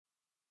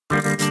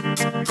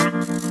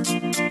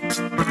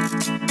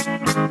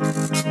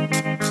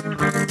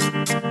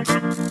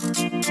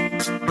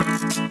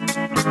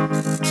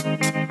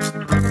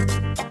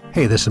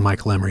Hey, this is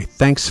Michael Emery.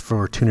 Thanks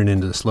for tuning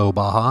into the Slow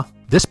Baja.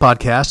 This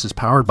podcast is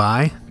powered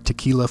by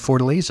Tequila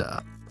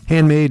Fortaleza,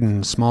 handmade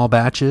in small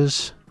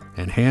batches,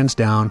 and hands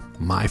down,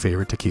 my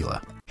favorite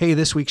tequila. Hey,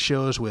 this week's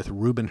show is with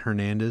Ruben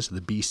Hernandez, the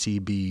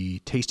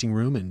BCB Tasting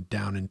Room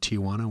down in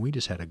Tijuana. We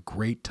just had a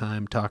great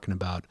time talking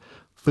about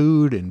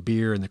food and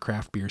beer and the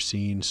craft beer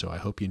scene, so I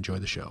hope you enjoy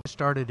the show.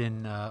 Started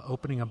in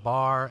opening a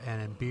bar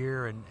and in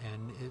beer, and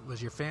it was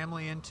your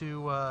family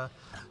into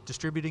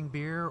distributing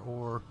beer,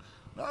 or?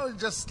 No, it's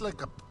just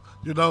like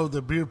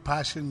the beer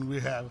passion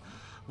we have.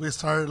 We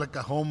started like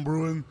a home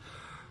brewing,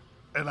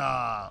 and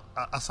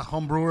as a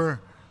home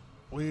brewer,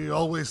 we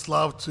always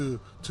love to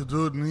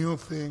do new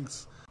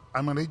things.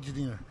 I'm an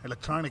engineer,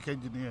 electronic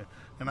engineer,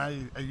 and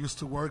I used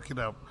to work in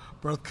a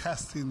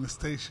broadcasting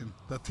station,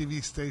 the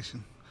TV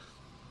station.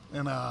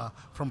 And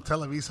from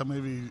Televisa,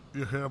 maybe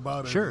you hear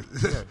about it. Sure,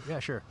 yeah,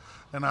 sure.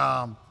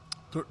 And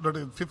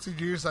during 50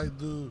 years, I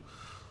do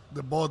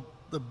both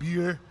the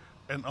beer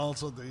and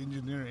also the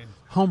engineering.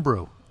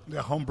 Homebrew.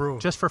 Yeah, homebrew.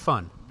 Just for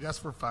fun.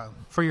 Just for fun.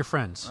 For your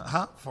friends.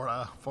 For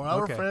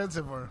our friends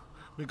and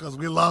because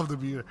we love the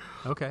beer.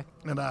 Okay.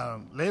 And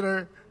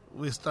later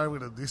we start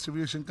with a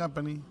distribution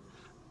company,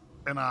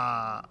 and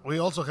we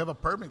also have a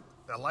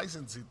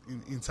license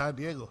in San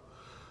Diego.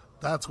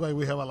 That's why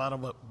we have a lot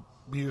of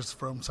beers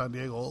from San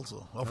Diego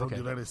also, or from the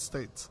United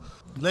States.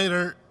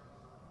 Later,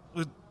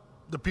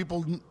 the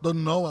people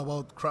don't know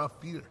about craft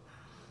beer.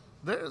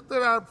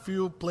 There are a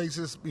few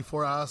places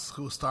before us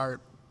who start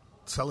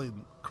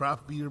selling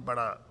craft beer,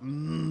 but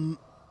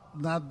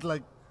not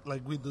like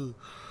we do.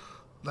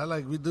 Not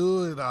like we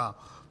do.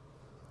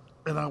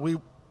 And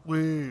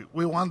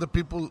we want the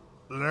people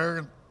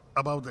learn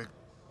about the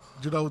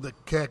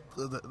keg,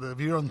 the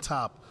beer on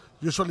top.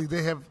 Usually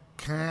they have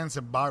cans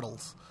and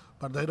bottles,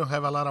 but they don't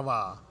have a lot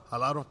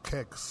of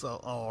kegs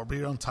or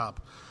beer on top.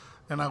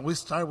 And we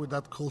start with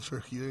that culture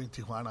here in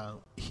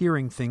Tijuana.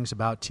 Hearing things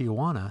about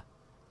Tijuana,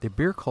 the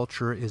beer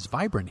culture is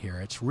vibrant here.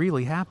 It's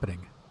really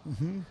happening.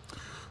 Mm-hmm.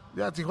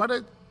 Yeah,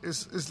 Tijuana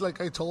is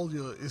like I told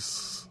you,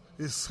 is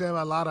have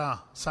a lot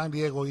of San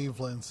Diego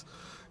influence.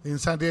 In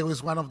San Diego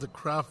is one of the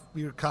craft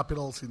beer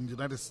capitals in the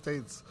United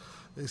States.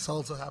 This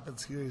also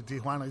happens here in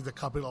Tijuana. It's the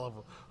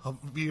capital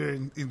of beer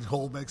in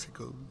whole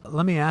Mexico.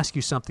 Let me ask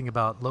you something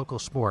about local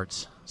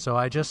sports. So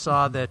I just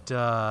saw that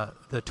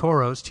the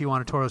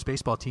Tijuana Toros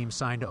baseball team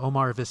signed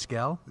Omar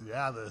Vizquel.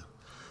 Yeah,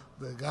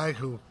 the guy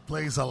who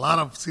plays a lot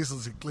of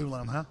seasons in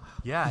Cleveland, huh?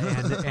 Yeah,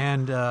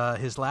 and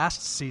his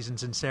last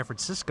season's in San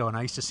Francisco, and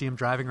I used to see him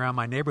driving around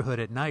my neighborhood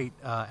at night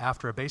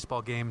after a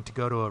baseball game to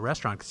go to a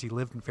restaurant because he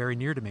lived very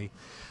near to me.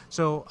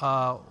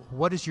 So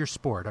what is your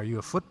sport? Are you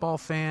a football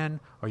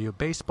fan? Are you a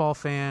baseball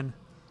fan?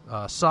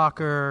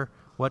 Soccer?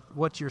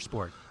 What's your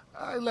sport?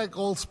 I like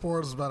all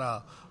sports, but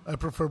I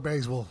prefer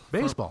baseball.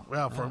 Baseball?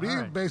 For me,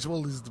 right.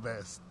 Baseball is the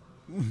best.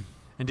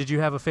 And did you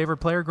have a favorite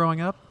player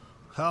growing up?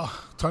 Oh,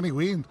 Tony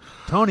Gwynn.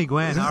 Tony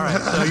Gwynn, all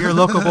right. So you're a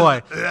local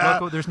boy.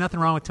 Yeah. There's nothing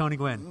wrong with Tony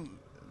Gwynn.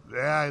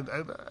 Yeah,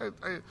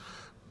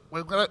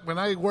 when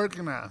I work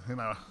in a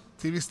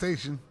TV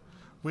station,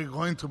 we're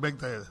going to make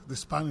the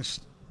Spanish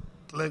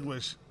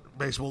language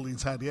baseball in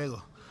San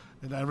Diego.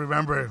 And I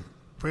remember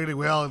pretty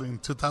well in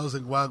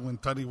 2001 when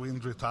Tony Gwynn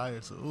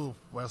retired. So,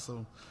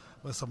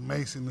 was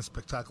amazing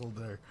spectacle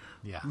there.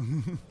 Yeah,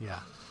 yeah.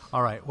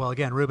 All right. Well,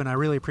 again, Ruben, I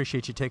really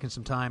appreciate you taking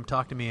some time,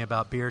 talking to me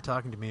about beer,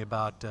 talking to me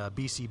about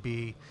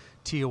BCB,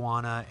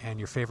 Tijuana, and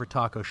your favorite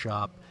taco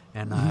shop.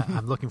 And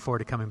I'm looking forward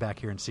to coming back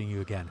here and seeing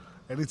you again.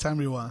 Anytime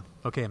you want.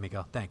 Okay,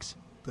 amigo. Thanks.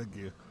 Thank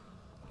you.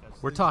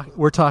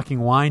 We're talking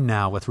wine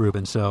now with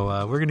Ruben,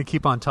 so we're going to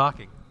keep on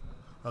talking.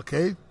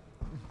 Okay.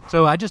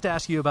 So I just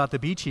asked you about the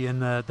Bichi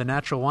and the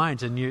natural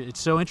wines, and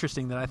it's so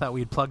interesting that I thought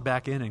we'd plug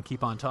back in and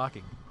keep on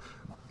talking.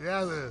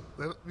 Yeah,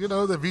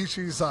 the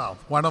Bichi is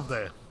one of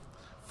the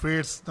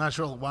first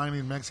natural wine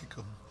in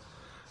Mexico,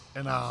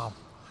 and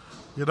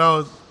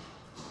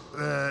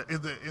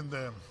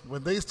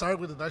when they start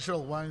with the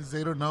natural wines,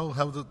 they don't know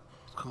how to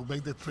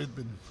make the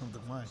treatment of the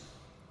wine,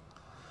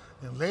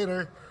 and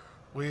later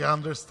they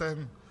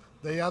understand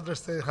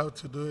how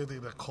to do it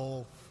in a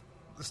cold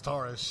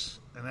storage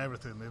and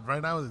everything. And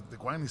right now, the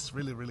wine is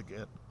really, really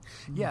good.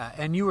 Yeah,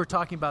 and you were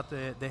talking about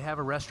they have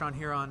a restaurant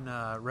here on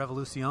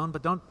Revolucion,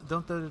 but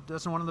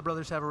doesn't one of the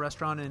brothers have a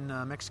restaurant in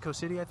Mexico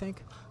City? I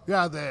think.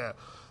 Yeah, the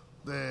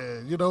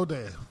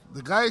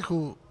guy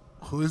who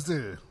is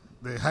the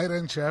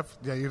high-end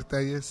chef, Jair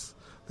Telles,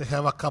 they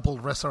have a couple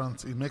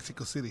restaurants in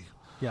Mexico City.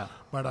 Yeah,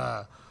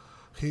 but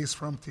he's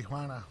from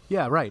Tijuana.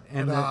 Yeah, right.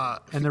 And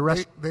the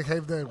rest they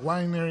have the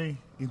winery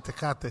in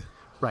Tecate.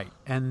 Right,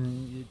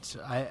 and it's,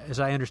 as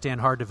I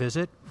understand, hard to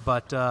visit.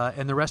 But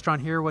and the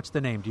restaurant here, what's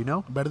the name? Do you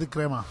know? Verde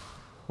Crema.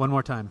 One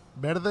more time.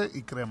 Verde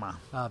y Crema.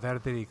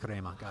 Verde y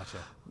Crema. Gotcha.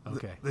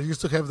 Okay. They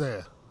used to have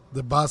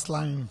the bus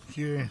line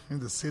here in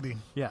the city.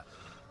 Yeah.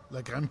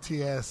 Like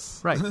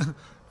MTS. Right.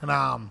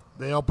 And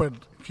they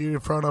opened here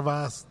in front of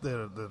us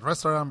the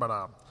restaurant,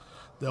 but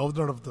the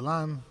owner of the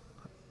land,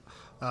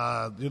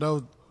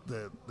 the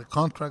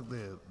contract,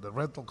 the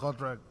rental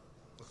contract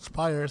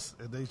expires,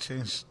 and they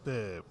changed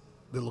the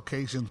the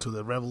location to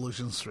the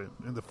Revolution Street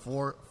in the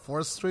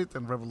 4th Street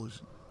and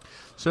Revolution.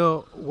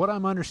 So what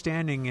I'm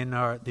understanding in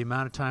the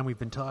amount of time we've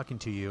been talking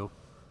to you,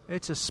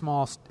 it's a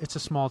small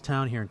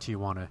town here in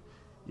Tijuana.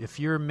 If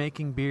you're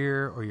making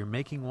beer or you're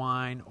making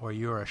wine or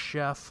you're a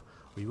chef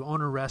or you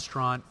own a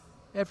restaurant,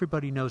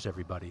 everybody knows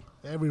everybody.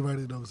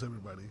 Everybody knows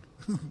everybody.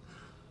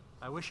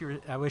 I wish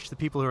the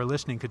people who are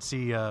listening could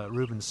see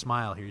Ruben's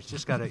smile here. He's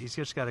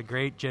just got a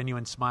great,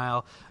 genuine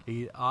smile.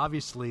 He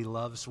obviously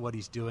loves what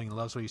he's doing,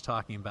 loves what he's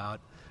talking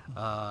about.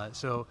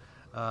 So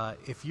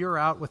if you're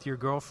out with your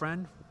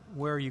girlfriend,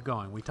 where are you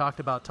going? We talked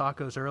about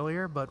tacos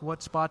earlier, but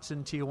what spots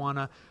in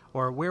Tijuana,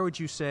 or where would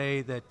you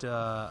say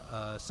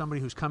that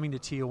somebody who's coming to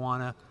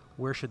Tijuana,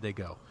 where should they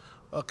go?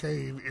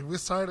 Okay, if we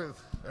started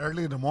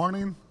early in the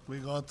morning, we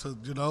go to,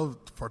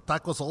 for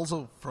tacos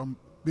also from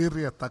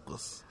Birria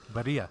Tacos.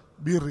 Birria.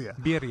 Birria,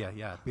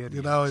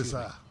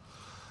 birria.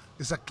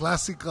 It's a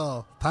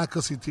classical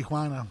tacos in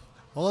Tijuana.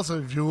 Also,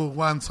 if you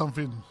want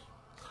something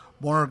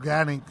more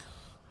organic,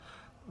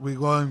 we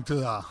go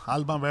into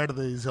Alma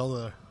Verde, is the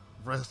other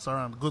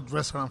restaurant, good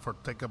restaurant for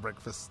take a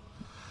breakfast.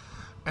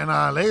 And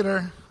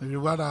later, if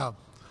you want a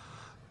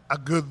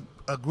good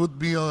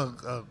meal,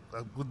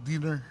 a good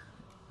dinner,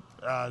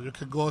 you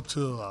can go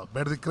to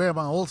Verde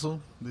Crema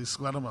also. This is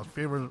one of my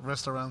favorite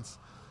restaurants,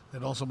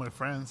 and also my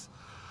friends.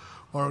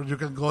 Or you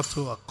can go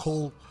to a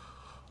Col,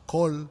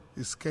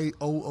 it's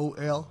Kool.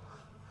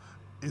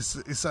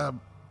 It's a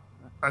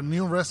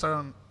new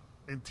restaurant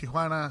in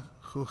Tijuana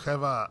who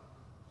have a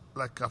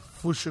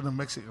fusion of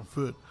Mexican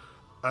food,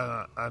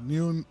 a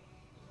new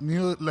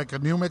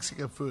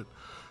Mexican food.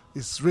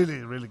 It's really,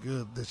 really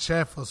good. The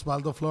chef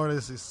Osvaldo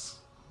Flores is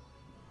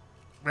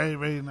very,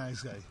 very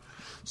nice guy.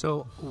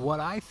 So what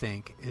I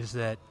think is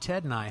that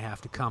Ted and I have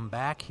to come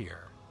back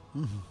here.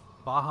 Mm-hmm.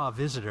 Baja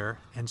Visitor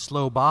and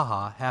Slow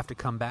Baja have to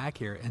come back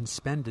here and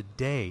spend a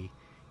day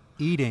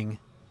eating,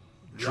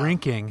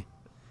 drinking.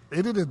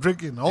 Eating and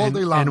drinking all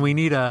day long. And we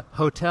need a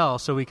hotel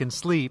so we can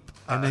sleep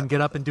and then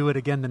get up and do it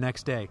again the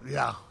next day.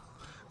 Yeah.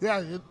 Yeah,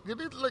 you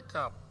need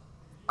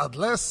at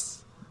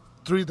least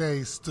 3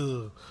 days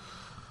to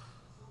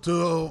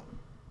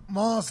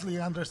mostly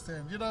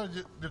understand. You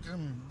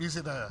can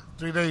visit a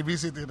 3-day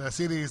visit in a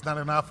city is not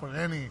enough for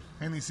any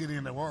city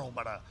in the world,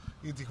 but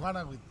in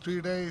Tijuana with 3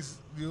 days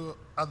you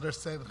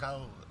understand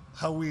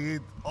how we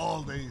eat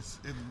all days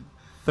in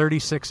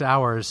 36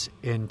 hours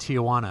in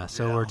Tijuana.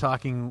 So we're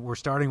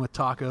starting with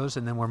tacos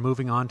and then we're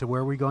moving on to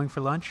where are we going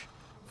for lunch?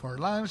 For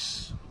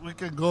lunch we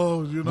can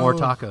go, more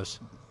tacos.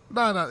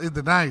 No, in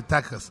the night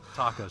tacos.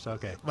 Tacos,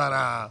 okay.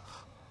 But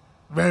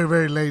very,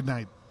 very late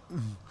night.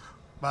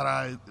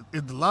 But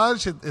in the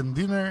lunch and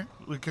dinner,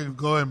 we can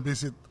go and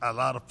visit a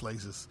lot of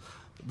places.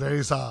 There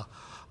is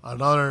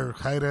another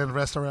high-end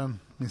restaurant,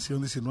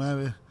 Misión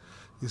 19.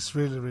 It's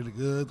really, really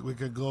good. We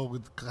can go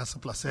with Casa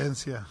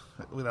Plasencia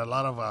with a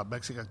lot of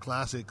Mexican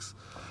classics.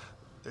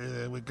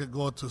 We can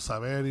go to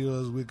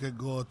Saverios. We can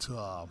go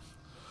to,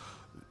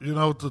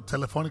 to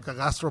Telefonica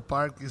Gastro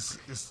Park.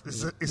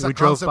 We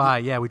drove by.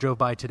 Yeah, we drove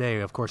by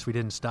today. Of course, we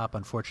didn't stop,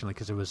 unfortunately,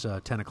 because it was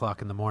 10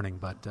 o'clock in the morning.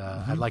 But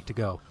I'd like to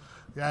go.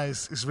 Yeah,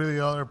 it's really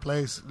another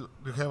place.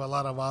 You have a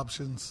lot of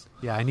options.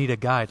 Yeah, I need a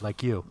guide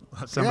like you.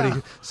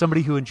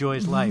 Somebody who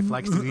enjoys life,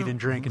 likes to eat and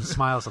drink, and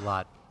smiles a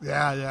lot.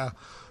 Yeah.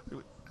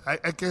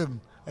 I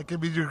can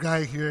be your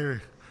guy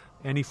here.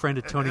 Any friend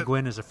of Tony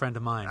Gwynn is a friend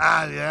of mine.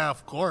 Yeah,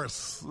 of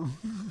course.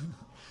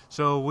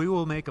 So we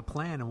will make a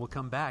plan, and we'll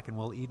come back, and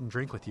we'll eat and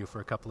drink with you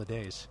for a couple of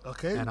days.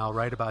 Okay. And I'll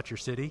write about your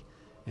city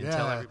and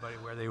tell everybody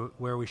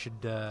where we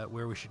should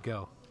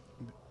go.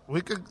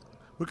 We could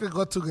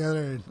go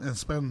together and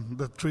spend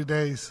the 3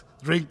 days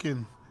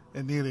drinking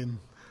and eating.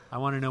 I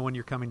want to know when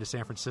you're coming to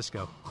San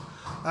Francisco.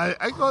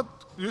 I go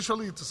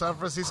usually to San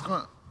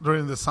Francisco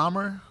during the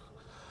summer,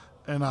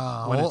 and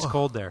when it's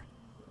cold there.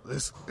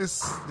 It's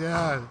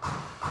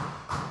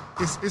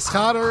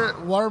hotter,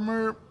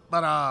 warmer,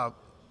 but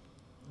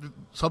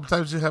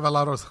sometimes you have a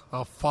lot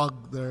of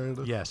fog there.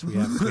 Yes, we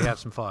have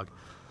some fog.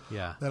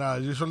 Yeah.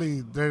 That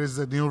usually there is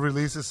the new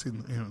releases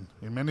in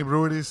many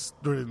breweries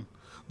during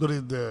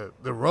the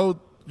road.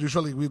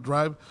 Usually we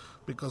drive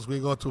because we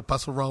go to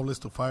Paso Robles,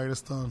 to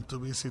Firestone, to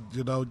visit,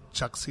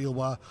 Chuck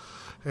Silva,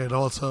 and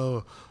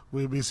also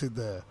we visit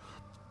the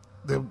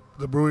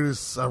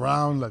breweries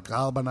around like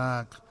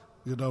Almanac,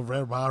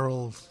 Red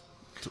Barrels.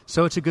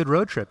 So it's a good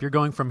road trip. You're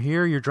going from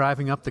here, you're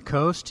driving up the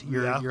coast,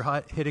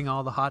 you're hitting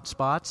all the hot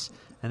spots,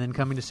 and then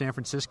coming to San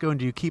Francisco. And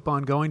do you keep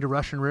on going to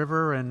Russian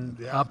River and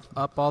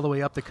up all the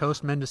way up the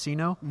coast,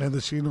 Mendocino?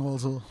 Mendocino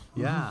also.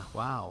 Yeah,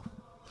 wow.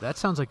 That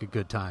sounds like a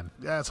good time.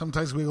 Yeah,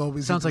 sometimes we go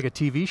visit. Sounds like a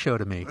TV show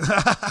to me.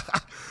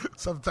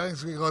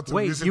 Sometimes we go to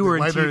Wait, visit you were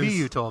the in wineries. TV,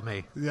 you told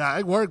me. Yeah,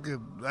 I work.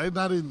 I'm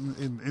not in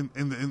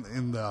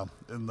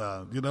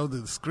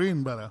the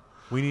screen, but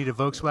we need a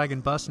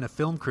Volkswagen bus and a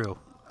film crew.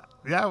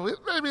 Yeah,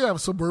 maybe a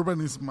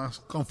Suburban is more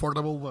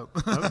comfortable, but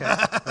okay,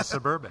 a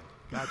Suburban.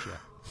 Gotcha.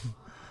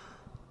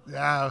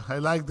 Yeah, I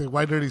like the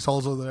wineries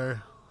also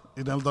there.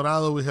 In El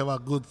Dorado, we have a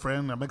good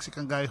friend, a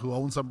Mexican guy who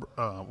owns a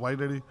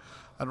winery.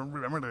 I don't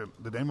remember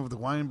the name of the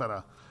wine,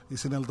 but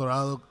it's in El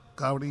Dorado.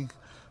 County.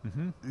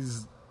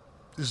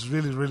 Is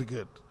really, really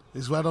good.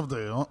 It's one of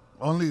the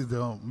only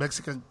the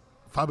Mexican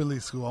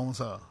families who owns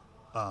a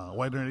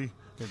winery.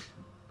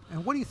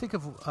 And what do you think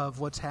of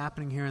what's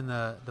happening here in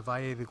the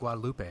Valle de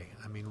Guadalupe?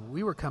 I mean,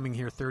 we were coming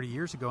here 30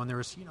 years ago, and there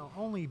was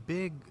only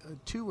big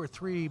 2 or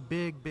 3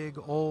 big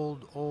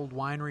old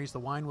wineries. The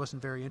wine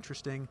wasn't very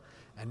interesting,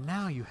 and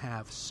now you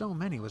have so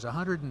many. It was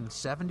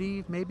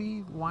 170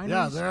 maybe wineries?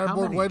 Yeah, there are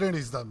more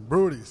wineries than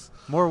breweries.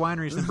 More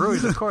wineries than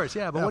breweries, of course.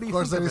 Yeah, but yeah, what do you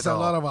think? Of course, there is a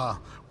lot of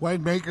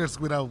winemakers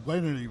without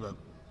winery, but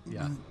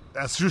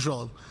as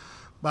usual.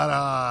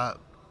 But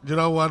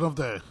one of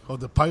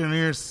the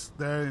pioneers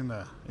there in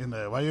the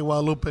Valle de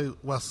Guadalupe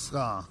was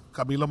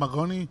Camilo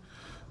Magoni.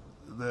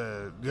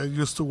 They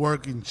used to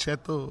work in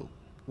Cheto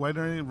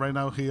Winery. Right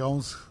now he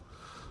owns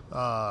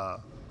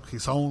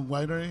his own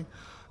winery,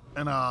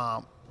 and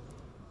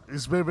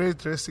it's very, very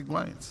interesting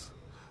wines.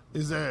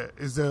 It's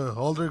the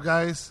older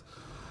guys,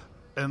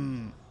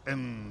 and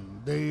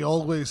they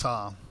always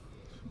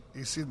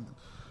it's in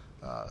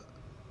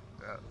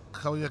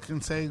how you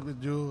can say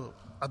when you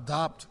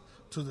adapt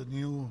to the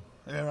new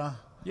era.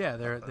 Yeah,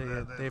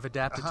 they've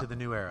adapted to the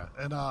new era.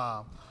 And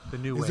the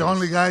new he's ways. the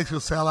only guy who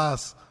sell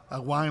us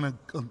a wine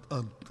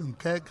and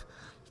keg.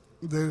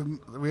 Then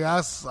we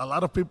asked a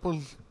lot of people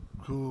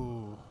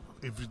who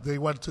if they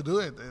want to do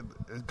it,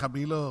 and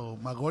Camilo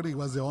Magori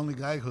was the only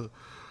guy who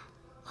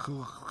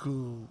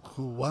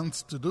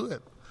wants to do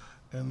it.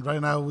 And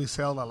right now we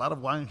sell a lot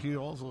of wine here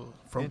also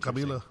from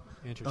Camilo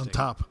on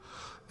top.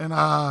 And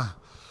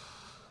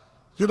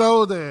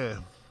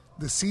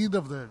the scene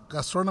of the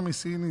gastronomy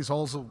scene is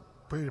also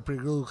pretty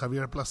good.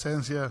 Javier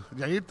Plasencia,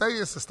 Jair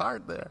Telles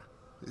started there.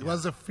 It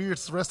was the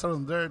first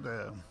restaurant there.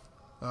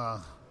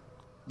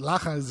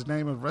 Laja is the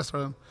name of the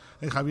restaurant.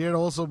 And Javier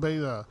also made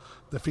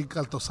the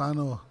Finca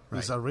Altozano.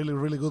 It's a really,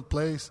 really good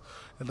place.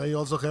 And they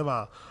also have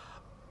a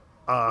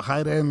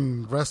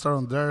high-end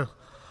restaurant there.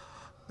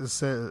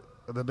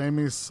 The name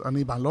is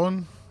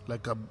Animalon,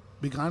 like a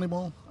big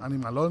animal,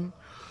 Animalon,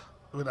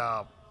 with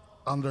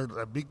under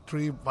a big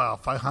tree,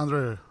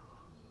 500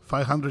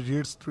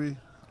 years tree.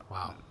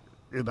 Wow.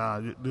 You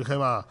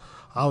have a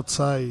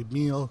outside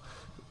meal.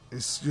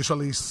 It's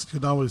usually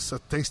it's a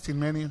tasting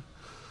menu.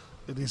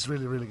 It is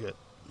really, really good.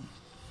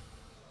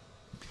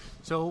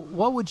 So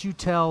what would you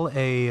tell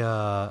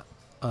a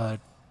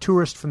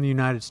tourist from the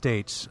United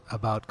States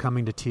about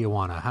coming to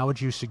Tijuana? How would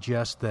you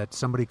suggest that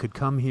somebody could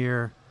come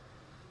here,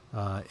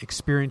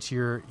 experience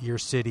your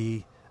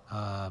city?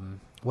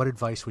 What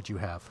advice would you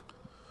have?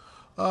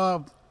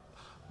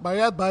 My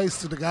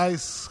advice to the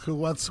guys who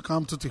wants to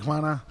come to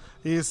Tijuana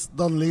is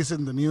don't listen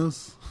to the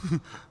news.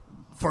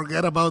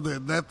 Forget about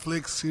the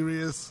Netflix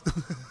series.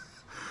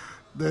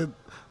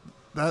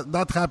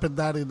 that happened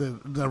in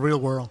the real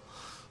world.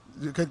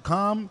 You can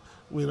come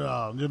with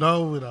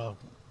a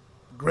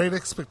great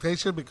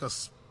expectation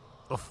because,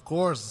 of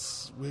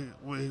course,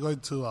 we're going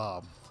to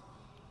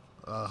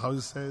how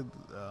you say it,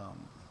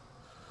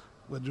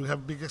 when you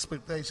have big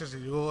expectations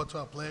and you go to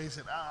a place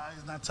and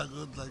it's not so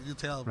good like you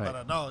tell. Right.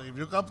 But no, if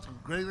you come to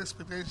great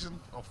expectation,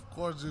 of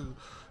course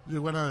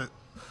you wanna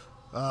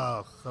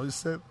how you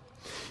say it?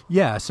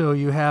 Yeah, so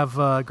you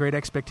have great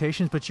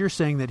expectations, but you're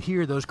saying that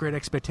here those great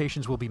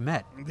expectations will be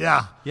met.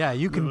 Yeah. Yeah,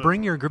 you can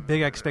bring your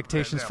big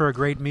expectations for a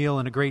great meal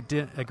and a great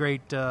beer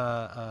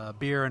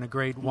and a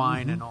great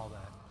wine and all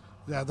that.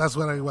 Yeah, that's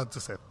what I want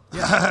to say.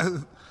 Yeah.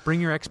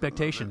 Bring your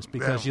expectations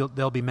because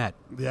they'll be met.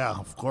 Yeah,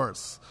 of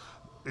course.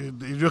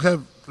 If you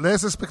have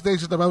less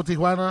expectations about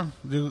Tijuana,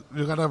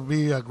 you're going to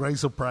be a great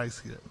surprise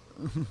here.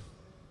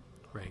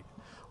 Great.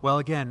 Well,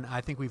 again,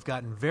 I think we've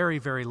gotten very,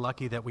 very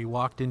lucky that we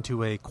walked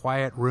into a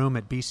quiet room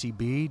at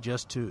BCB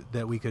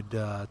that we could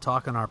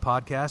talk on our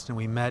podcast, and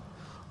we met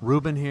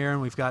Ruben here,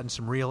 and we've gotten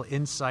some real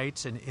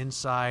insights and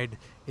inside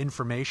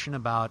information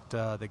about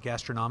the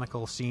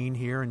gastronomical scene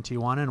here in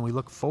Tijuana, and we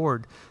look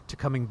forward to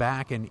coming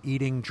back and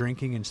eating,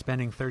 drinking, and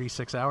spending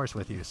 36 hours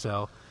with you.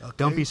 So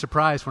Don't be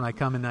surprised when I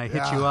come and I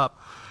hit you up,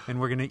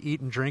 and we're going to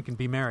eat and drink and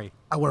be merry.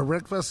 Our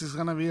breakfast is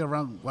going to be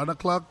around 1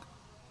 o'clock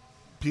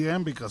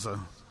p.m. because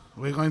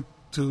we're going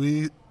to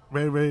eat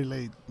very, very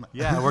late.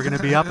 Yeah, we're going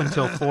to be up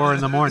until 4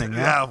 in the morning.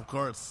 Yeah, of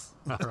course.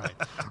 All right.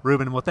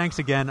 Ruben, well, thanks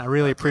again. I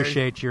really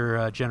appreciate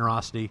your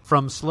generosity.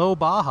 From Slow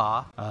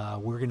Baja,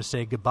 we're going to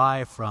say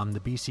goodbye from the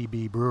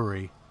BCB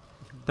Brewery.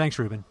 Thanks,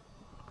 Ruben.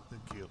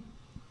 Thank you.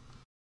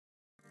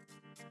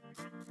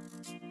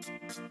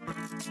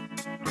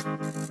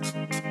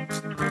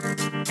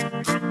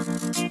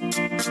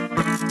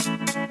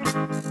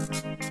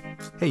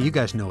 Hey, you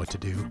guys know what to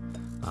do.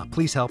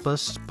 Please help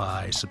us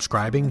by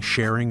subscribing,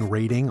 sharing,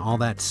 rating, all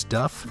that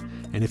stuff.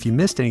 And if you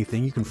missed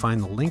anything, you can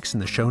find the links in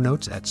the show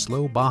notes at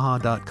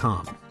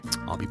slowbaja.com.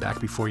 I'll be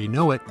back before you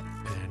know it.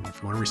 And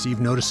if you want to receive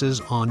notices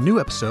on new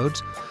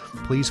episodes,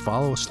 please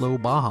follow Slow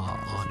Baja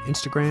on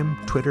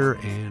Instagram, Twitter,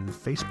 and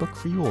Facebook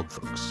for you old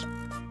folks.